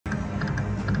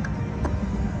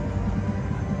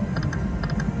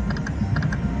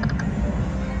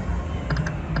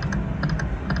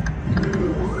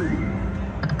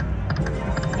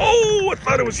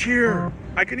thought it was here.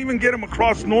 I can even get him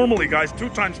across normally, guys. 2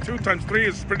 times 2 times 3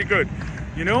 is pretty good.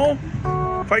 You know?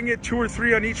 If I can get 2 or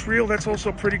 3 on each reel, that's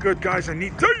also pretty good, guys. I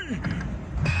need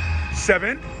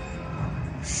 7.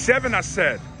 7, I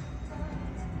said.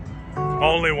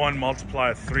 Only one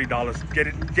multiplier,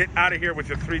 $3. Get out of here with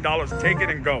your $3. Take it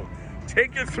and go.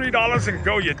 Take your $3 and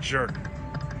go, you jerk.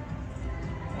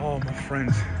 Oh, my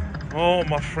friends. Oh,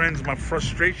 my friends, my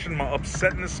frustration, my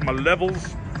upsetness, my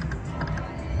levels.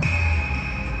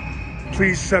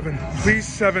 Please 7, please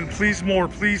 7, please more,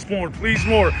 please more, please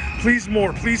more, please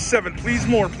more, please 7, please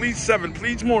more, please 7,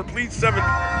 please more, please 7.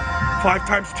 5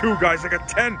 times 2, guys, I got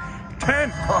 10.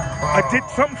 10. I did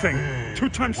something. 2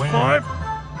 times 5.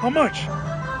 How much?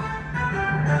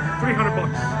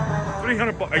 $300.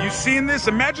 $300. Are you seeing this?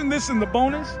 Imagine this in the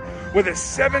bonus with a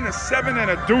 7, a 7,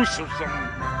 and a deuce or something.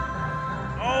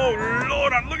 Oh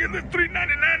Lord, I'm looking at the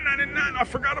 $399.99. I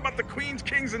forgot about the queens,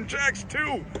 kings, and jacks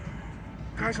too.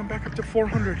 Guys, I'm back up to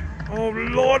 400. Oh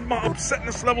Lord, my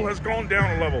upsetness level has gone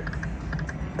down a level.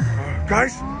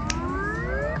 Guys,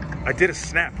 I did a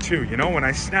snap too. You know, when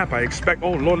I snap, I expect,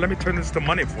 oh Lord, let me turn this to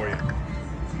money for you.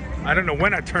 I don't know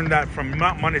when I turned that from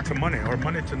not money to money or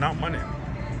money to not money.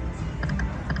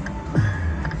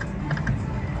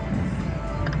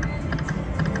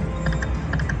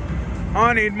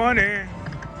 I need money.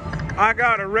 I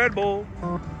got a Red Bull.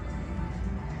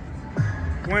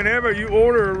 Whenever you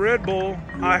order a Red Bull,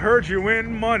 I heard you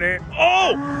win money.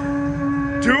 Oh!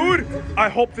 Dude, I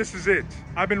hope this is it.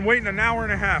 I've been waiting an hour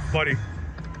and a half, buddy.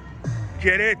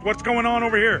 Get it? What's going on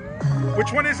over here?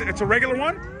 Which one is it? It's a regular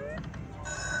one?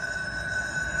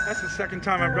 That's the second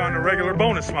time I've gotten a regular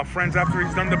bonus, my friends, after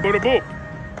he's done the Buddha Boop.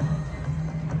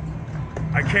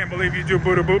 I can't believe you do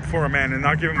Buddha Boop for a man and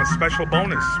not give him a special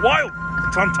bonus. Wild!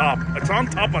 It's on top. It's on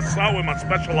top. I saw it with my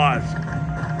special eyes.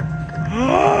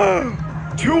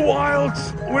 2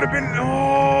 wilds would have been,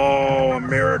 oh, a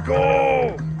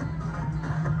miracle.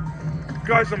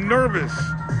 Guys, I'm nervous.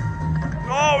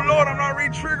 Oh, Lord, I'm not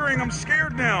re-triggering. I'm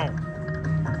scared now.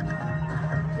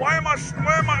 Why am I,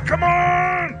 come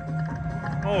on.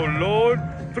 Oh, Lord.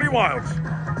 3 wilds.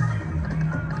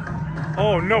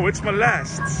 Oh, no, it's my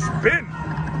last spin.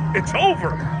 It's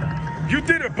over. You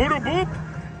did a Buddha Boop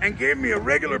and gave me a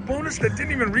regular bonus that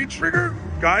didn't even re-trigger?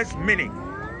 Guys, mini.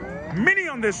 Mini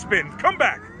on this spin. Come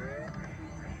back.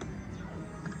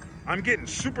 I'm getting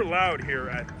super loud here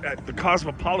at the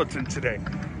Cosmopolitan today.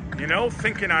 You know,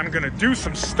 thinking I'm going to do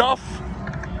some stuff.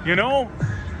 You know?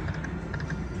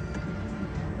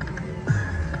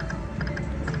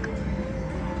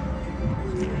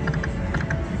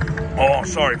 Oh,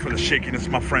 sorry for the shakiness,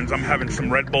 my friends. I'm having some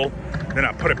Red Bull. Then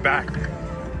I put it back.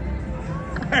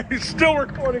 It's still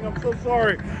recording. I'm so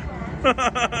sorry.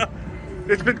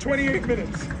 It's been 28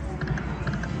 minutes.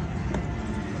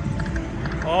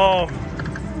 Oh,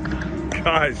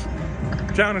 guys,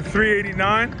 down to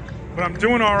 389, but I'm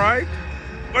doing all right.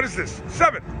 What is this?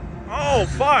 7. Oh,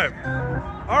 5.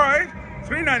 All right,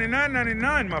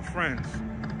 399.99, my friends.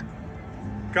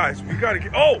 Guys, we gotta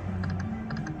get. Oh,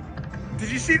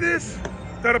 did you see this?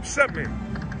 That upset me.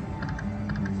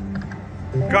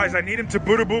 Guys, I need him to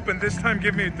Buddha Boop and this time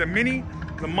give me the mini,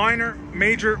 the minor,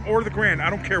 major, or the grand. I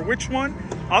don't care which one.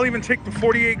 I'll even take the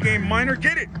 48 game minor.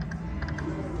 Get it.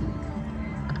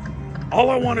 All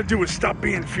I want to do is stop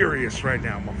being furious right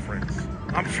now, my friends.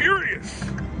 I'm furious.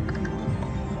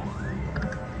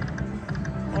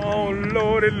 Oh,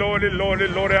 Lordy, Lordy, Lordy,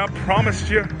 Lordy. I promised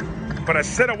you, but I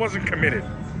said I wasn't committed.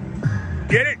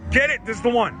 Get it, get it. This is the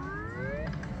one.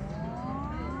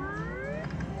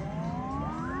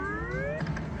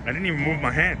 I didn't even move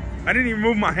my hand. I didn't even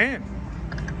move my hand.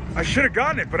 I should have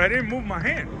gotten it, but I didn't move my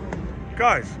hand.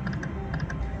 Guys.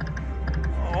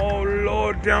 Oh,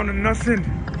 Lord, down to nothing.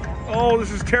 Oh,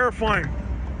 this is terrifying.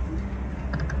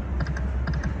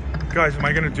 Guys, am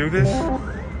I going to do this?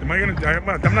 Am I going to...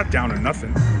 I'm not down to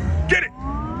nothing. Get it!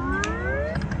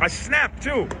 I snapped,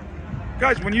 too.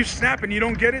 Guys, when you snap and you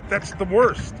don't get it, that's the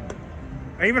worst.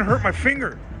 I even hurt my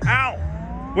finger. Ow!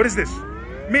 What is this?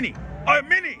 Mini. Oh,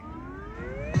 mini!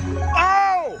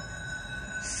 Oh!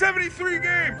 73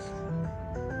 games!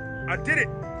 I did it.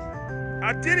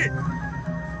 I did it.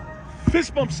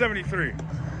 Fist bump 73.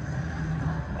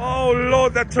 Oh,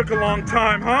 Lord, that took a long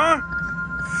time, huh?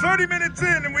 30 minutes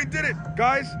in and we did it.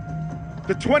 Guys,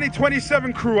 the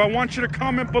 2027 crew, I want you to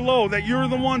comment below that you're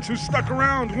the ones who stuck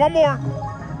around. One more.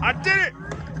 I did it.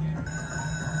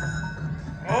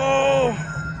 Oh.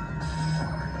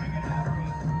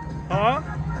 Huh?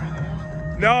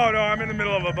 No, I'm in the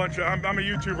middle of a bunch of, I'm a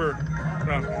YouTuber.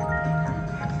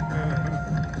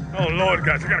 Oh, Lord,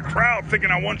 guys, I got a crowd thinking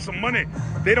I won some money.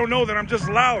 They don't know that I'm just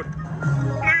loud.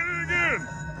 Look at it again.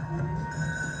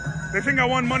 They think I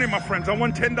won money, my friends. I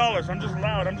won $10. I'm just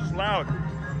loud. I'm just loud.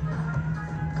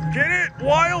 Get it?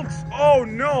 Wilds? Oh,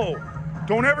 no.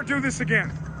 Don't ever do this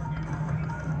again.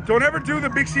 Don't ever do the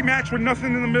Big C match with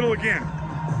nothing in the middle again.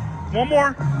 One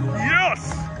more.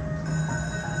 Yes!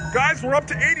 Guys, we're up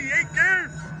to 88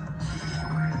 games.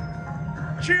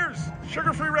 Cheers.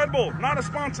 Sugar-free Red Bull. Not a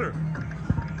sponsor.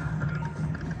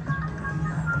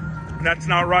 That's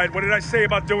not right. What did I say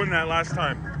about doing that last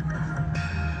time?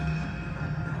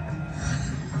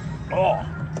 Oh.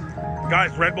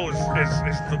 Guys, Red Bull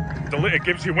it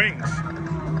gives you wings.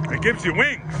 It gives you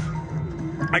wings.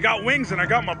 I got wings and I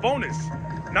got my bonus.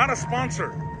 Not a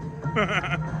sponsor.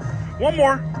 One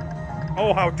more.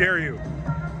 Oh, how dare you.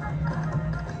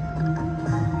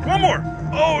 One more.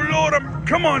 Oh, Lord.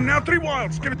 Come on now. 3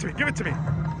 wilds. Give it to me. Give it to me.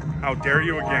 How dare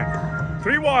you again.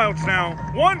 3 wilds now.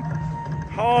 1.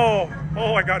 Oh,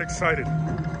 I got excited.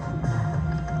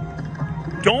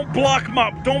 Don't block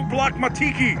my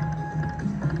tiki.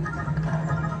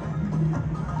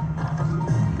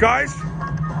 Guys.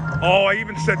 Oh, I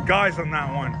even said guys on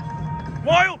that one.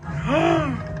 Wild.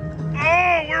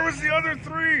 Oh, where was the other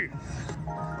 3?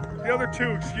 The other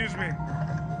 2, excuse me.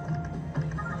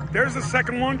 There's the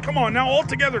second one. Come on now, all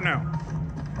together now.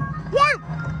 Wild.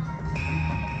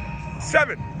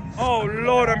 7. Oh,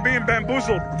 Lord, I'm being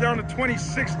bamboozled. Down to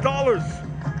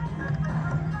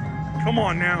 $26. Come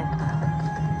on now.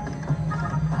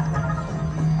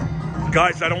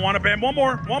 Guys, I don't want to One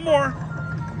more.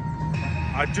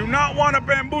 I do not want to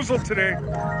bamboozle today.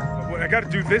 I got to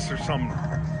do this or something.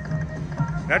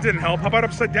 That didn't help. How about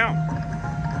upside down?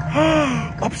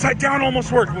 Upside down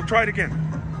almost worked. We'll try it again.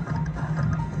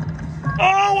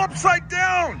 Oh, upside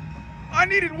down. I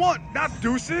needed 1, not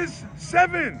deuces.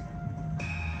 7.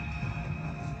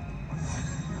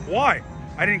 Why?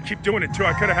 I didn't keep doing it too.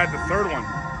 I could have had the 3rd one.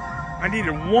 I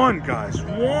needed 1, guys.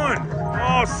 1.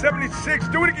 Oh, 76.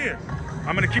 Do it again.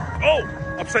 I'm going to keep. Oh,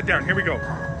 upside down. Here we go.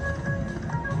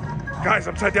 Guys,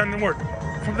 upside down didn't work.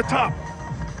 From the top.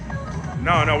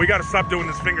 No, we got to stop doing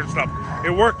this finger stuff.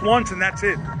 It worked once and that's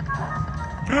it.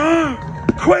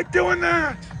 Quit doing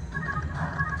that.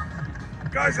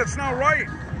 Guys, that's not right.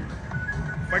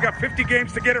 I got 50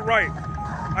 games to get it right.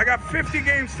 I got 50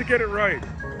 games to get it right.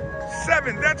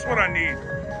 7, that's what I need.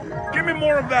 Give me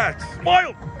more of that.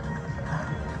 Wild.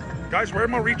 Guys, where are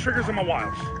my re-triggers and my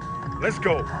wilds? Let's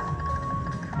go.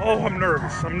 Oh, I'm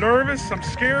nervous. I'm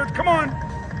scared. Come on.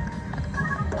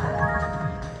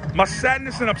 My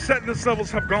sadness and upsetness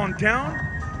levels have gone down,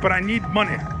 but I need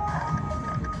money.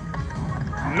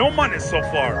 No money so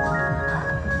far.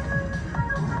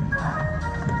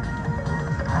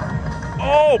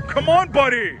 Oh, come on,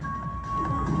 buddy.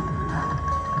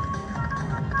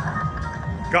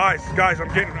 Guys,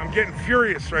 I'm getting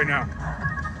furious right now.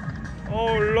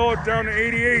 Oh, Lord, down to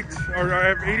 88. Or I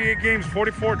have 88 games,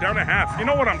 44, down to half. You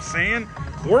know what I'm saying?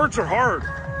 Words are hard.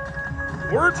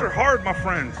 Words are hard, my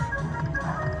friends.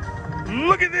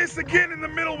 Look at this again in the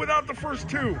middle without the first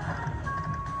 2.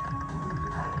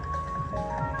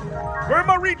 Where are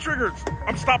my re-triggers?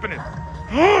 I'm stopping it.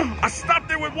 I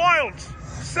stopped it with wilds.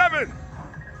 7.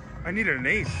 I needed an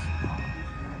ace.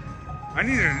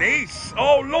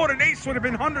 Oh, Lord, an ace would have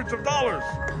been hundreds of dollars.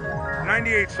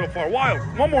 98 so far. Wild.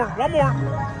 One more.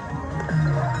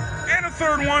 And a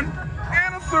 3rd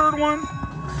one.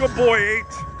 Good boy, 8.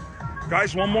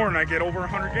 Guys, 1 more and I get over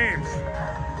 100 games.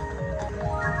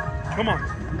 Come on.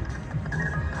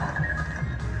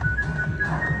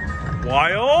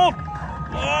 Wild.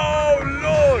 Oh,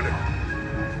 Lord.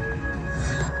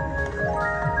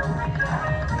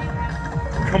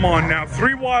 Come on now.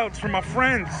 3 wilds for my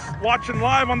friends watching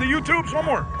live on the YouTubes. 1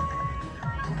 more.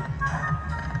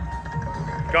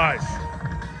 Guys.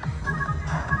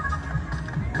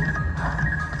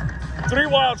 3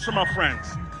 wilds for my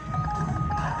friends.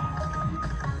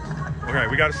 Okay,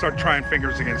 we got to start trying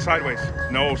fingers again. Sideways.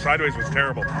 No, sideways was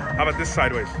terrible. How about this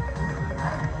sideways?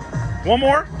 1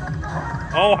 more.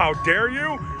 Oh, how dare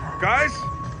you. Guys,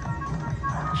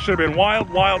 should have been wild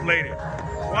lady.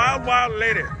 Wild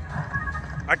lady.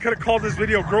 I could have called this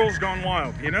video Girls Gone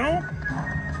Wild, you know?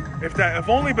 If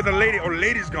only but the lady, or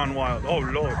Ladies Gone Wild. Oh,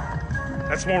 Lord.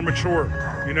 That's more mature,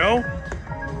 you know?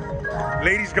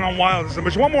 Ladies Gone Wild is the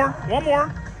mature. 1 more.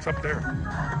 It's up there.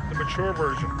 The mature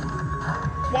version.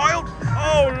 Wild?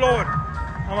 Oh, Lord.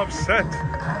 I'm upset,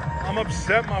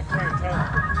 my friends.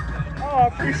 Oh, I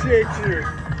appreciate you.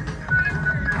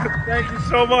 Thank you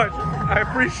so much. I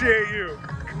appreciate you.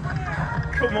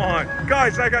 Come on.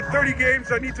 Guys, I got 30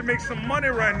 games. I need to make some money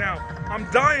right now. I'm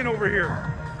dying over here.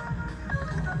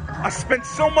 I spent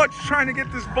so much trying to get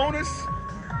this bonus,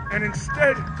 and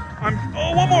instead,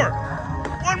 oh, 1 more.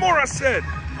 1 more, I said.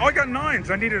 Oh, I got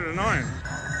 9s. I needed a 9.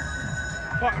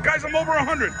 Guys, I'm over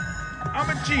 100.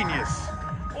 I'm a genius.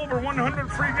 Over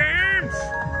 100 free games.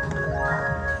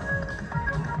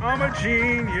 I'm a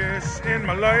genius in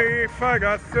my life. I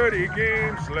got 30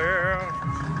 games left.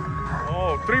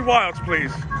 Oh, 3 wilds,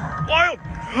 please. Wild!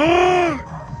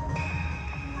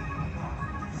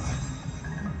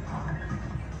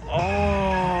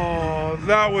 Oh,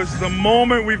 that was the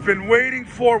moment we've been waiting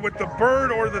for with the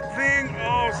bird or the thing.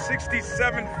 Oh,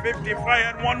 67.50 if I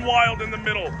had 1 wild in the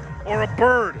middle or a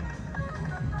bird.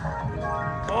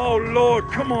 Oh, Lord,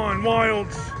 come on,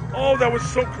 wilds. Oh, that was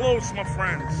so close, my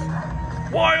friends.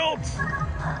 Wilds!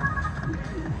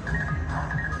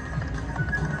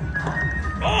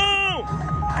 Oh,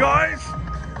 guys.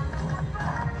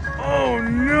 Oh,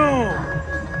 no.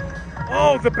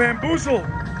 Oh, the bamboozle.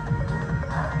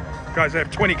 Guys, I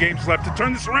have 20 games left to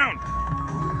turn this around.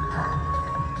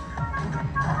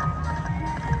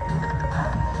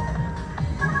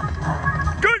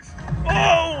 Guys!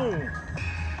 Oh!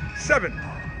 7.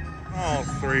 Oh,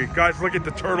 3. Guys, look at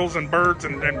the turtles and birds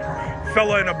and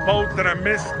fella in a boat that I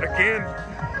missed again.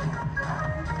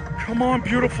 Come on,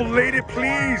 beautiful lady,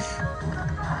 please.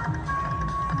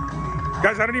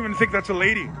 Guys, I don't even think that's a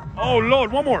lady. Oh,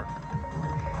 Lord, 1 more.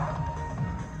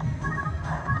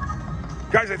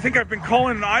 Guys, I think I've been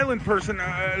calling an island person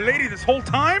a lady this whole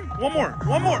time. 1 more.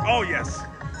 1 more. Oh, yes.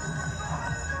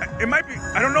 It might be.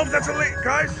 I don't know if that's a lady.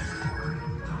 Guys.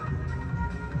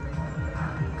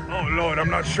 Oh, Lord, I'm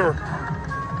not sure.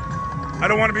 I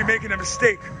don't want to be making a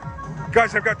mistake.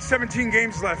 Guys, I've got 17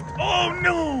 games left. Oh,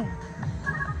 no.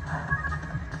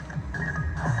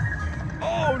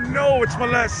 Oh, no. It's my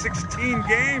last 16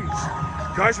 games.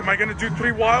 Guys, am I going to do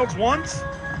 3 wilds once?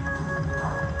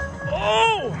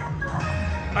 Oh.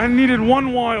 I needed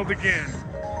 1 wild again.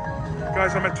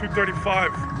 Guys, I'm at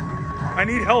 235. I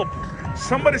need help.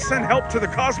 Somebody send help to the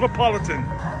Cosmopolitan.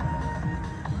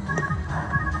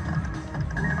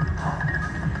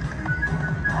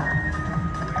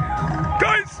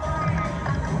 Guys!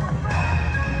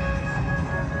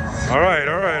 All right.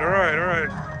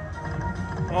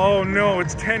 Oh no,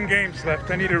 it's 10 games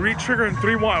left. I need a re-trigger and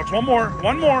 3 wilds. 1 more.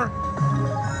 1 more.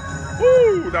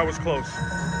 Woo, that was close.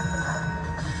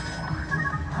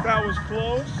 That was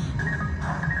close.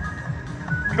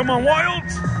 Come on,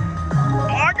 wilds. Oh,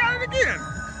 I got it again.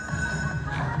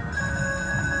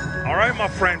 All right, my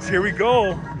friends, here we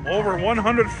go. Over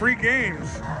 100 free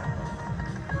games.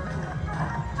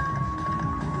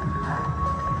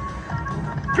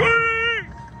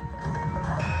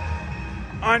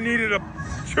 I needed a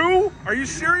 2. Are you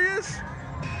serious?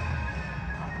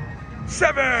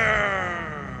 7.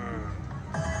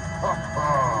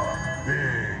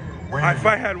 If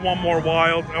I had 1 more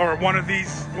wild or one of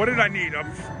these, what did I need?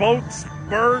 Boats,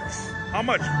 birds. How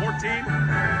much? 14?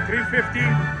 350?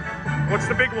 What's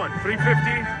the big one?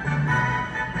 350?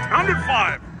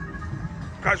 105.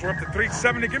 Guys, we're up to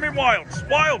 370. Give me wilds.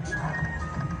 Wilds.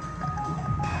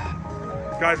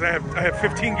 Guys, I have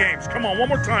 15 games. Come on, 1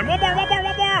 more time. 1 more.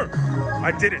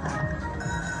 I did it.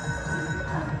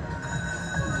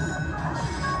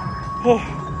 Oh,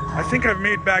 I think I've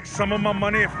made back some of my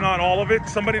money, if not all of it.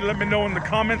 Somebody let me know in the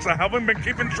comments. I haven't been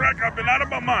keeping track. I've been out of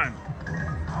my mind.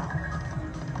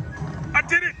 I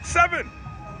did it. 7.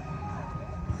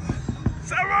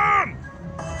 7.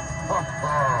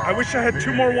 I wish I had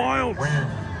 2 more wilds.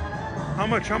 How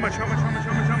much?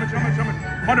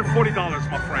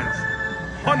 $140, my friends.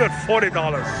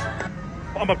 $140.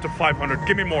 I'm up to 500.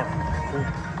 Give me more.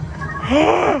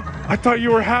 I thought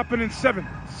you were happening 7.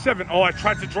 Oh, I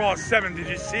tried to draw a 7. Did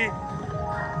you see?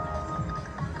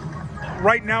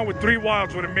 Right now with 3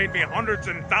 wilds would have made me hundreds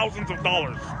and thousands of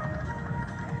dollars.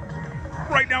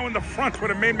 Right now in the front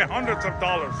would have made me hundreds of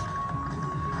dollars.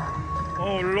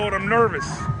 Oh, Lord, I'm nervous.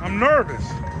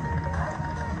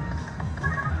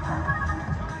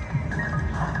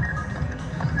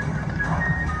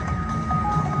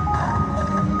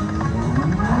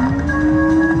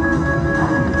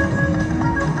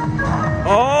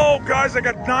 Oh, guys, I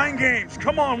got 9 games.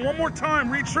 Come on, 1 more time.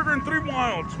 Re-triggering 3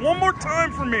 wilds. 1 more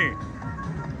time for me.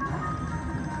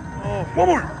 Oh, 1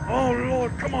 more. Oh,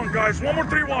 Lord. Come on, guys. 1 more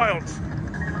 3 wilds.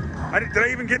 Did I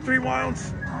even get 3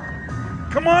 wilds?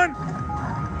 Come on.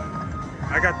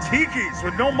 I got tikis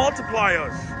with no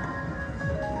multipliers.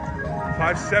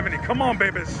 570. Come on,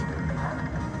 babies.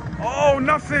 Oh,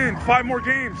 nothing. 5 more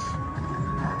games.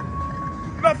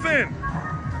 Nothing.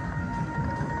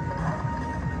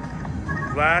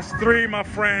 Last 3, my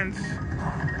friends.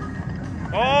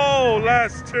 Oh,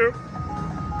 last 2.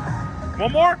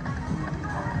 1 more?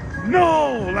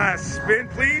 No, last spin,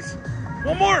 please.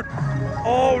 1 more.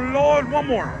 Oh, Lord, 1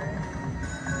 more.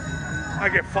 I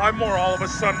get 5 more all of a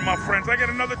sudden, my friends. I get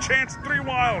another chance, 3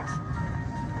 wilds.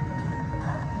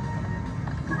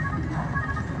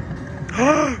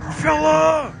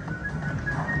 Fella!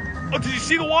 Oh, did you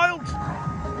see the wilds? 2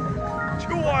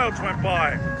 wilds went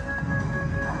by.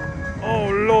 Oh,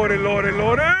 lordy, lordy,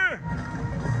 lordy.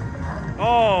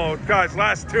 Oh, guys,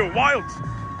 last 2 wilds.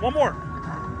 1 more.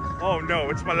 Oh,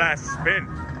 no, it's my last spin.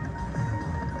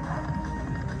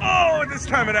 Oh, this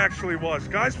time it actually was.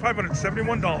 Guys,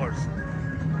 $571.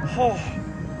 Oh,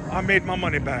 I made my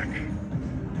money back.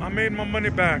 I made my money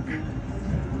back.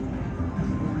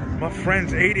 My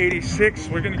friends, 886.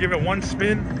 We're going to give it 1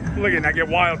 spin. Look at that. I get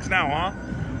wilds now, huh?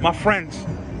 My friends,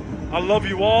 I love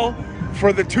you all.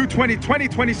 For the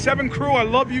 2027 crew, I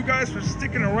love you guys for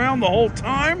sticking around the whole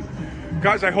time.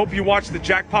 Guys, I hope you watched the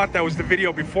jackpot. That was the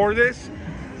video before this.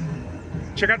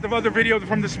 Check out the other video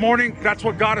from this morning. That's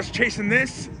what got us chasing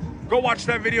this. Go watch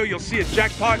that video. You'll see a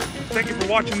jackpot. Thank you for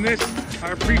watching this.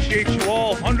 I appreciate you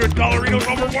all. $100 Dollarinos,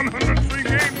 over 100 free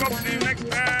games. I'll see you.